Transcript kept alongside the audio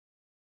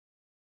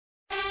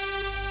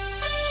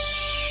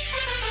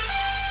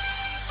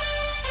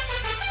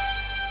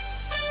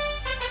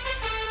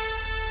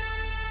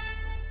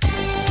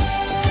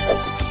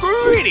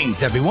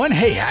Greetings, everyone.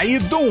 Hey, how you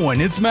doing?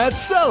 It's Matt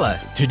Sella.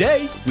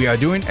 Today, we are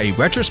doing a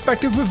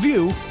retrospective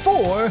review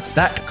for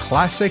that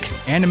classic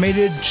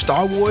animated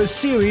Star Wars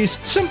series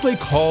simply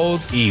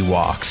called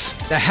Ewoks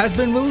that has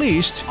been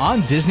released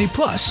on Disney+,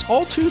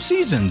 all 2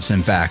 seasons,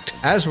 in fact,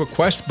 as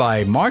requested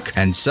by Mark.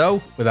 And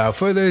so, without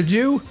further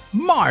ado,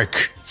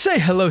 Mark, say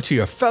hello to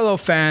your fellow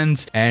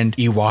fans and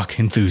Ewok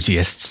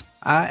enthusiasts.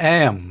 I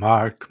am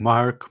Mark. I'm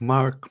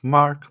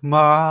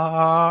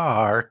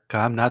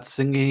not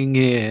singing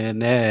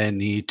in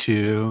any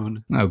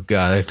tune. Oh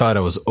god, I thought I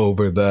was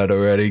over that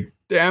already.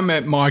 Damn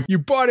it, Mark, you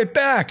brought it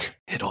back.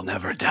 It'll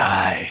never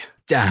die.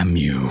 Damn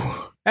you.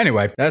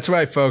 Anyway, that's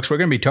right, folks. We're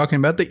going to be talking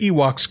about the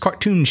Ewoks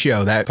cartoon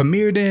show that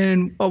premiered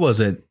in,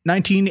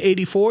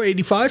 1984,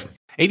 85?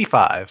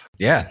 85.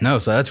 Yeah, no,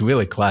 so that's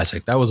really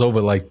classic. That was over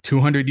like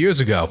 200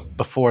 years ago.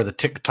 Before the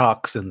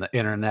TikToks and the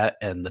internet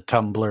and the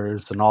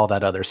Tumblrs and all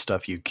that other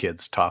stuff you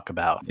kids talk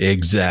about.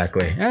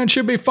 Exactly. And it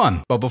should be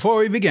fun. But before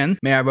we begin,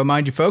 may I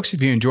remind you folks,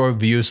 if you enjoy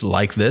reviews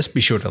like this,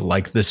 be sure to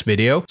like this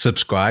video,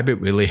 subscribe.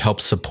 It really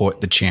helps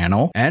support the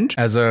channel. And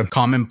as a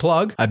common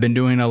plug, I've been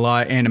doing a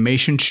lot of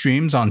animation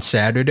streams on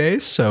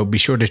Saturdays, so be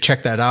sure to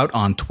check that out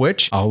on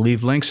Twitch. I'll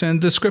leave links in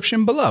the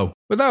description below.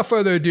 Without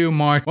further ado,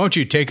 Mark, won't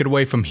you take it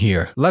away from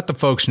here? Let the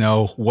folks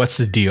know what's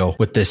the deal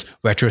with this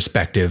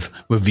retrospective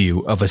review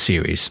of a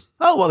series.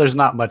 Oh, well, there's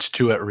not much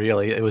to it,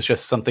 really. It was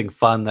just something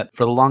fun that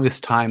for the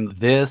longest time,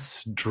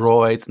 this,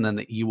 Droids, and then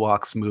the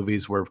Ewoks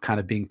movies were kind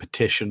of being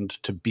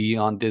petitioned to be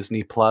on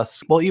Disney+.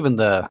 Well, even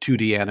the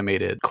 2D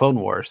animated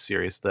Clone Wars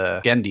series,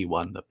 the Gendy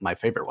one, my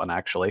favorite one,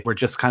 actually, were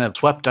just kind of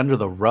swept under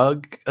the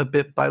rug a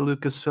bit by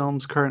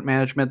Lucasfilm's current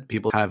management.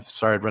 People kind of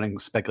started running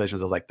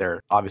speculations. I was like,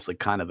 they're obviously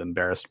kind of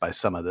embarrassed by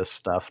some of this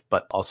stuff,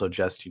 but also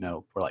just,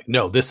 we're like,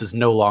 no, this is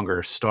no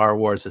longer Star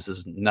Wars. This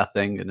is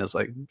nothing. And it's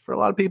like, for a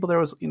lot of people, there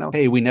was,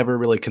 hey, we never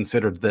really considered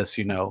this,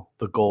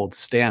 the gold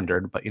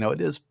standard, but, it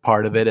is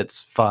part of it.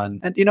 It's fun.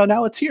 And,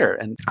 now it's here.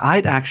 And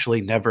I'd actually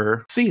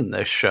never seen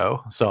this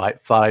show, so I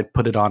thought I'd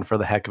put it on for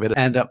the heck of it.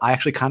 And I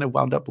actually kind of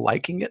wound up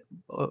liking it,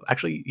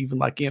 actually even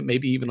liking it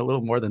maybe even a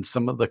little more than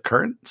some of the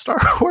current Star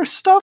Wars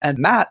stuff. And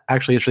Matt,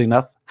 actually, interestingly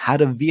enough,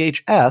 had a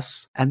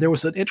VHS, and there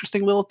was an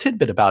interesting little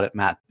tidbit about it,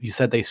 Matt. You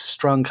said they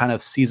strung kind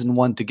of season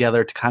 1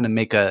 together to kind of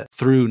make a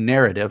through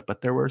narrative,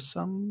 but there were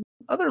some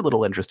other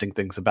little interesting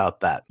things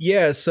about that.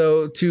 Yeah,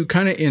 so to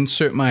kind of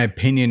insert my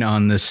opinion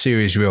on this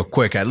series real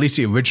quick, at least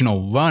the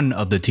original run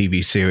of the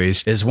TV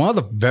series, is one of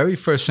the very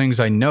first things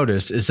I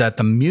noticed is that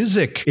the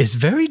music is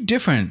very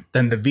different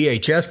than the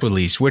VHS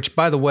release, which,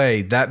 by the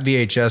way, that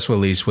VHS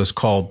release was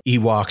called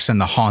Ewoks and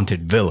the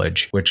Haunted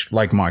Village, which,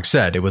 like Mark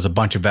said, it was a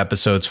bunch of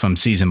episodes from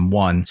season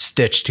 1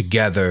 stitched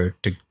together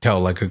to tell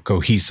like a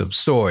cohesive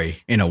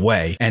story in a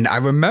way. And I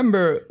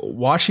remember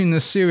watching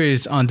this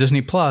series on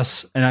Disney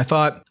Plus, and I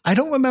thought, I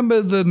don't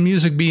remember the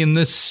music being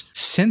this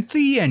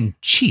synthy and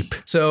cheap.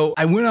 So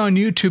I went on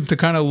YouTube to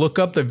kind of look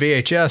up the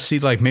VHS, see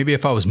like maybe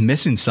if I was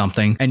missing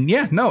something. And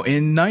yeah, no,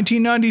 in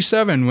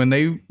 1997, when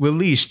they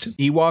released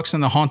Ewoks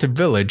and the Haunted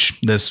Village,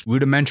 this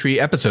rudimentary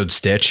episode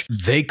stitch,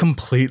 they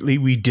completely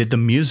redid the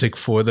music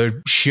for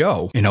the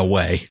show in a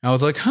way. I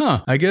was like,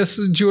 I guess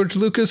George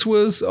Lucas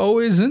was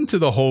always into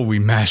the whole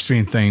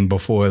remastering thing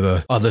before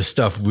the other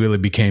stuff really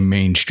became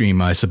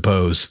mainstream, I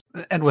suppose.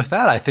 And with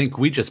that, I think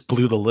we just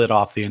blew the lid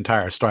off the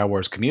entire Star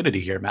Wars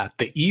community here, Matt.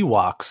 The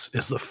Ewoks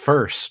is the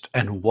first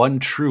and one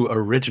true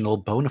original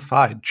bona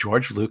fide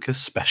George Lucas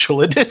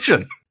special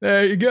edition.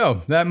 There you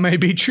go. That may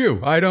be true.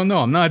 I don't know.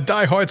 I'm not a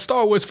diehard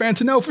Star Wars fan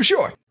to know for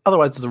sure.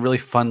 Otherwise, it's a really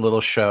fun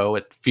little show.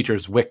 It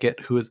features Wicket,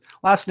 whose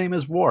last name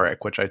is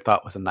Warwick, which I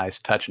thought was a nice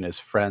touch, and his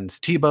friends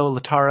Tebow,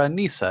 Latara, and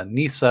Nisa.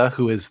 Nisa,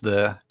 who is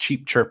the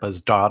Cheap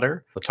Chirpa's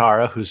daughter.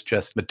 Latara, who's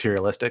just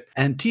materialistic.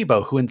 And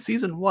Tebow, who in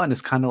season 1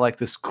 is kind of like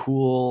this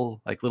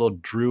cool, like little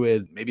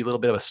druid, maybe a little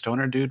bit of a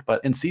stoner dude,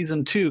 but in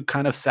season 2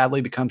 kind of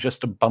sadly becomes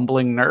just a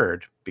bumbling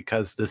nerd,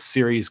 because this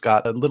series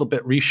got a little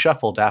bit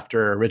reshuffled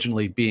after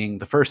originally being,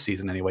 the first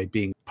season anyway,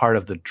 being part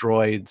of the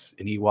Droids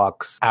and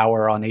Ewoks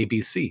hour on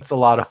ABC. It's a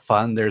lot of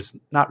fun. There's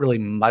not really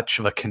much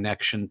of a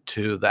connection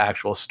to the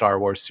actual Star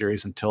Wars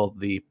series until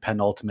the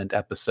penultimate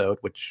episode,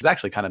 which is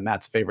actually kind of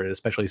Matt's favorite,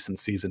 especially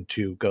since season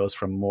 2 goes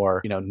from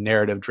more,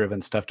 narrative-driven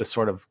stuff to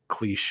sort of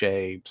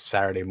cliche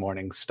Saturday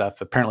morning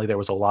stuff. Apparently there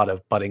was a lot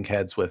of butting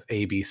heads with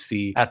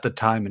ABC at the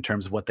time in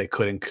terms of what they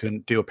could and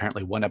couldn't do.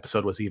 Apparently one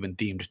episode was even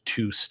deemed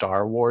too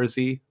Star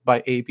Wars-y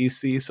by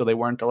ABC, so they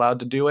weren't allowed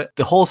to do it.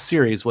 The whole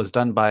series was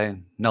done by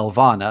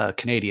Nelvana, a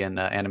Canadian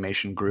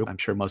animation group. I'm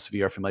sure most of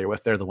you are familiar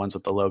with. They're the ones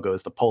with the logo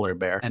as the polar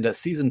bear. And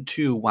season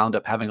 2 wound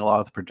up having a lot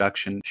of the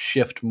production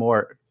shift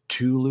more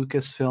to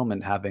Lucasfilm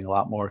and having a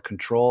lot more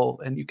control.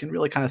 And you can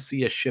really kind of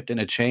see a shift and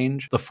a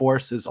change. The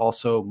Force is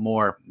also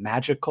more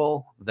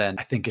magical than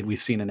I think we've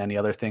seen in any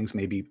other things,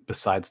 maybe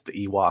besides the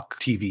Ewok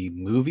TV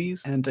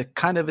movies. And it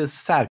kind of is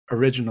sad.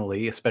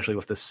 Originally, especially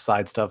with this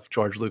side stuff,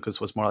 George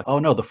Lucas was more like, oh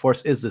no, the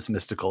Force is this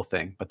mystical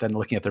thing. But then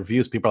looking at the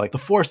reviews, people are like, the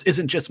Force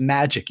isn't just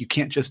magic. You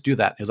can't just do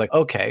that. And he was like,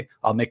 okay,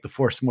 I'll make the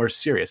Force more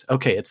serious.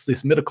 Okay, it's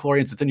these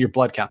midichlorians, it's in your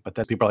blood count. But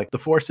then people are like, the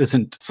Force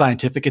isn't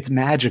scientific, it's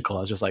magical.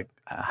 I was just like,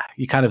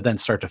 you kind of then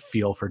start to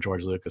feel for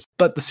George Lucas.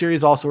 But the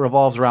series also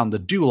revolves around the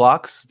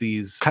Dulocs,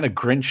 these kind of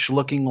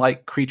Grinch-looking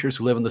like creatures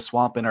who live in the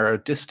swamp and are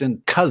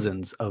distant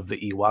cousins of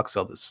the Ewoks,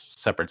 so this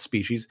separate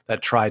species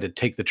that try to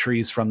take the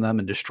trees from them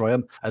and destroy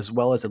them, as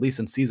well as, at least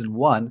in season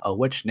 1, a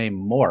witch named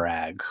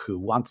Morag, who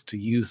wants to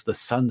use the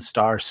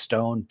Sunstar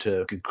Stone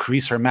to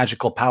increase her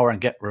magical power and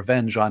get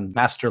revenge on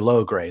Master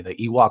Logray, the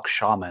Ewok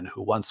shaman,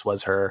 who once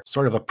was her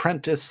sort of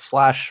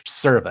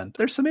apprentice/servant.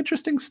 There's some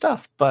interesting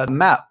stuff, but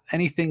Matt,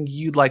 anything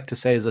you'd like to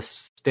say as a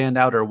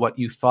standout or what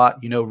you thought,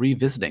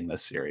 revisiting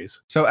this series?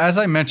 So as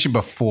I mentioned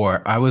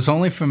before, I was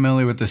only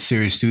familiar with the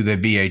series through the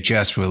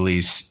VHS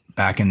release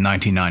back in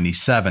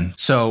 1997.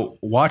 So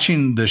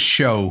watching the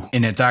show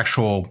in its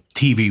actual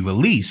TV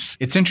release,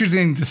 it's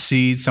interesting to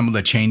see some of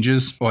the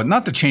changes, or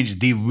not the changes,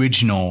 the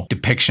original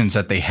depictions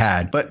that they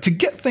had. But to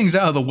get things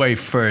out of the way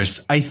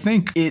first, I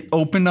think it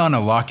opened on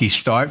a rocky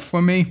start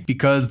for me,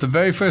 because the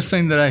very first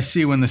thing that I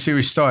see when the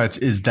series starts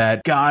is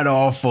that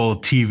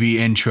god-awful TV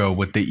intro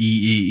with the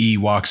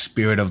Ewok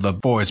Spirit of the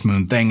Forest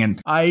Moon thing.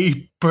 And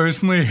I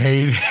personally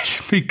hate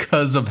it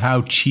because of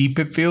how cheap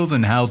it feels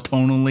and how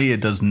tonally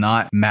it does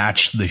not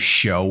match the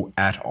show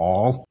at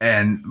all.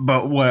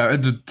 But whatever,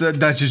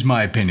 that's just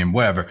my opinion,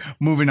 whatever.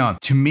 Moving on.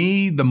 To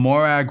me, the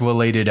Morag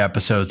related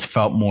episodes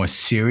felt more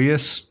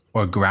serious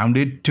or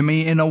grounded to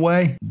me in a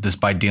way,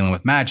 despite dealing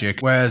with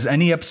magic. Whereas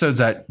any episodes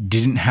that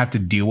didn't have to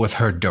deal with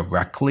her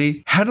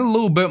directly had a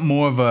little bit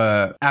more of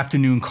a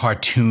afternoon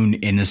cartoon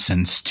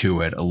innocence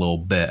to it a little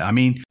bit. I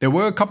mean, there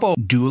were a couple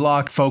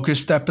Duloc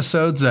focused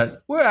episodes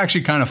that were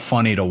actually kind of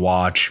funny to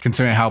watch,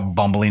 considering how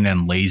bumbling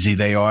and lazy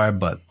they are,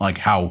 but like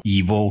how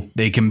evil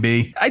they can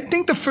be. I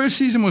think the first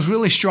season was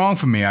really strong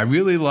for me. I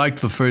really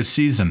liked the first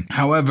season.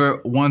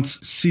 However, once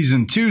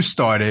season 2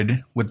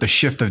 started with the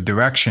shift of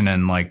direction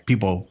and like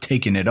people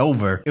taking it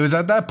over, it was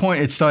at that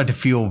point it started to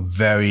feel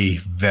very,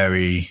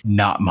 very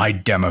not my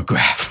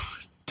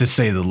demographic, to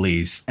say the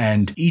least.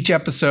 And each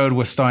episode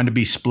was starting to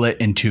be split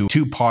into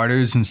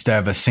 2-parters instead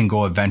of a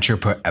single adventure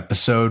per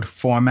episode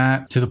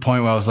format, to the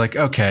point where I was like,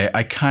 okay,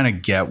 I kind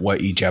of get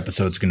what each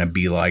episode's going to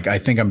be like. I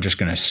think I'm just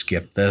going to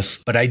skip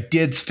this. But I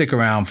did stick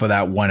around for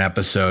that one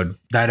episode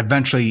that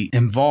eventually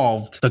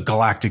involved the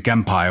Galactic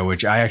Empire,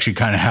 which I actually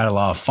kind of had a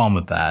lot of fun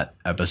with that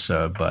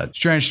episode. But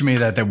strange to me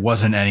that there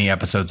wasn't any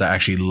episodes that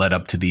actually led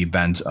up to the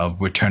events of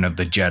Return of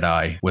the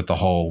Jedi, with the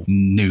whole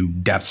new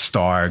Death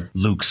Star,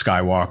 Luke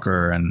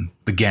Skywalker, and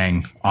the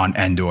gang on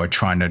Endor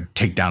trying to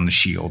take down the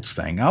shields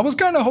thing. I was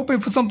kind of hoping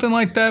for something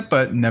like that,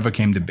 but never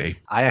came to be.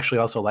 I actually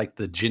also liked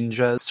the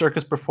Jinja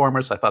circus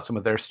performers. I thought some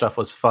of their stuff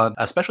was fun,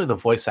 especially the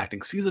voice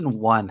acting. Season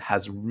 1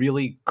 has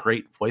really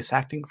great voice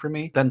acting for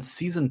me. Then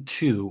season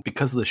 2,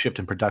 because of the shift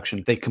in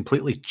production, they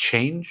completely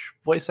change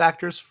voice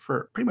actors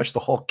for pretty much the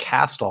whole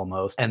cast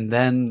almost. And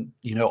then,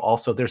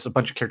 also there's a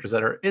bunch of characters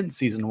that are in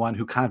season 1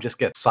 who kind of just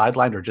get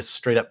sidelined or just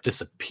straight up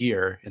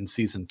disappear in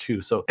season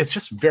 2. So it's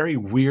just very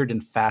weird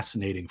and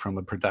fascinating from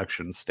a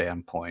production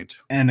standpoint.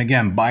 And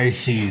again,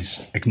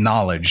 biases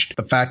acknowledged.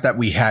 The fact that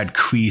we had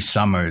Cree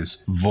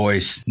Summers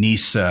voice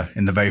Nisa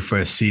in the very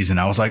first season,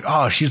 I was like,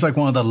 oh, she's like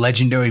one of the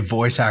legendary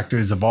voice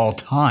actors of all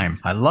time.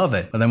 I love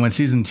it. But then when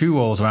season 2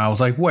 rolls around, I was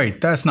like, wait,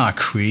 that's not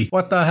Cree.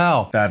 What the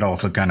hell? That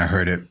also kind of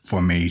hurt it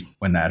for me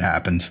when that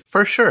happened.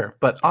 For sure.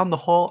 But on the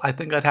whole, I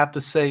think I'd have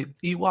to say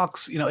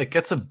Ewoks, it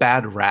gets a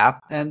bad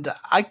rap, and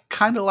I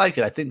kind of like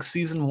it. I think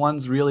season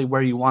 1's really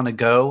where you want to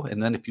go.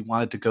 And then if you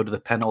wanted to go to the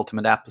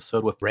penultimate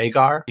episode with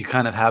Rhaegar, you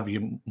kind of have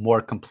your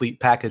more complete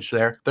package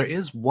there. There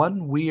is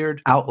one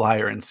weird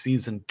outlier in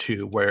season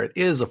 2 where it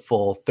is a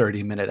full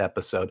 30-minute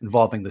episode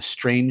involving the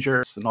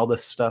strangers and all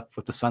this stuff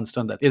with the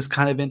Sunstone that is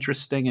kind of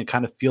interesting and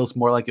kind of feels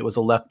more like it was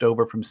a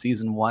leftover from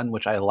season 1,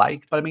 which I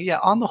liked. But I mean, yeah,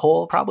 on the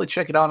whole, probably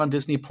check it out on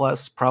Disney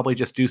Plus. Probably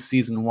just do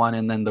season 1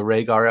 and then the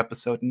Rhaegar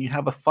episode, and you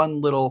have a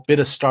fun little bit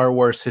of Star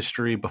Wars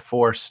history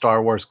before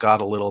Star Wars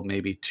got a little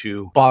maybe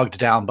too bogged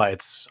down by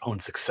its own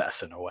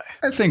success in a way.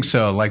 I think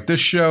so. Like, this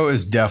show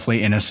is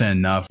definitely innocent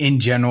enough. In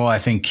general, I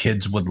think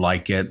kids would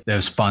like it.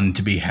 There's fun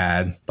to be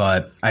had,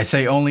 but I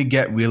say only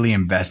get really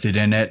invested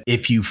in it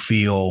if you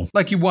feel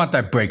like you want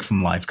that break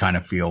from life kind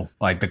of feel,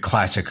 like the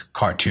classic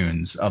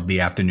cartoons of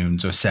the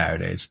afternoons or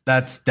Saturdays.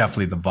 That's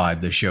definitely the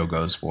vibe the show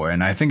goes for,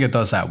 and I think think it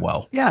does that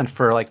well. Yeah, and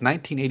for like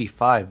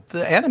 1985,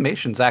 the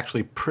animation's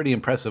actually pretty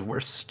impressive. We're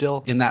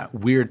still in that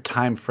weird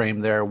time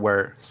frame there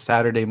where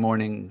Saturday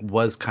morning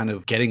was kind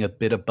of getting a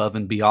bit above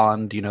and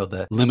beyond,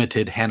 the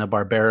limited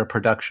Hanna-Barbera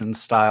production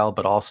style,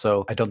 but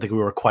also I don't think we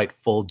were quite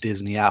full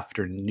Disney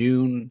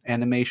afternoon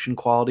animation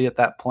quality at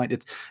that point.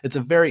 It's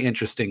a very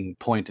interesting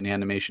point in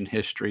animation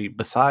history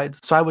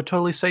besides. So I would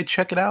totally say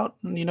check it out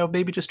and,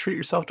 maybe just treat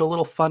yourself to a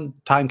little fun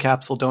time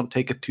capsule. Don't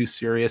take it too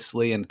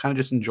seriously and kind of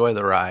just enjoy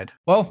the ride.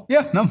 Well,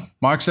 yeah, no,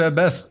 Mark said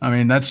best. I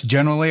mean, that's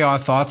generally our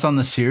thoughts on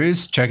the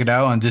series. Check it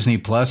out on Disney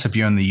Plus if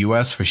you're in the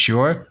US for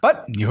sure.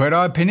 But you heard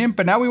our opinion,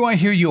 but now we want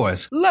to hear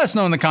yours. Let us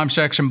know in the comment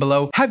section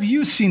below. Have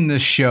you seen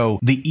this show,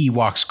 the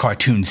Ewoks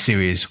cartoon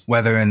series,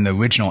 whether in the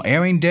original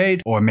airing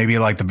date or maybe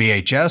like the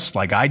VHS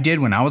like I did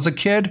when I was a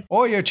kid?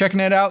 Or you're checking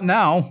it out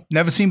now,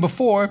 never seen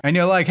before, and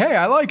you're like, hey,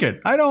 I like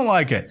it, I don't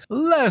like it.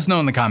 Let us know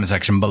in the comment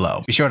section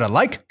below. Be sure to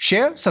like,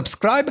 share,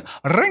 subscribe,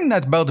 ring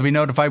that bell to be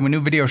notified when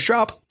new videos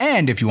drop,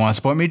 and if you want to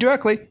support me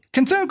directly,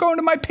 consider going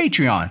to my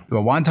Patreon, do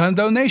a one-time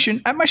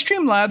donation at my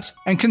Streamlabs,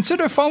 and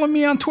consider following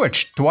me on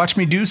Twitch to watch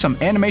me do some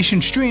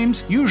animation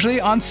streams,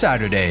 usually on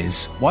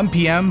Saturdays, 1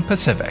 p.m.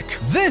 Pacific.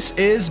 This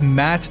is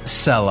Matt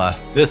Sella.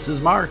 This is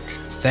Mark.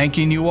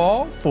 Thanking you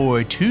all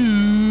for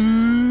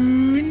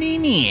tuning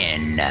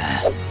in.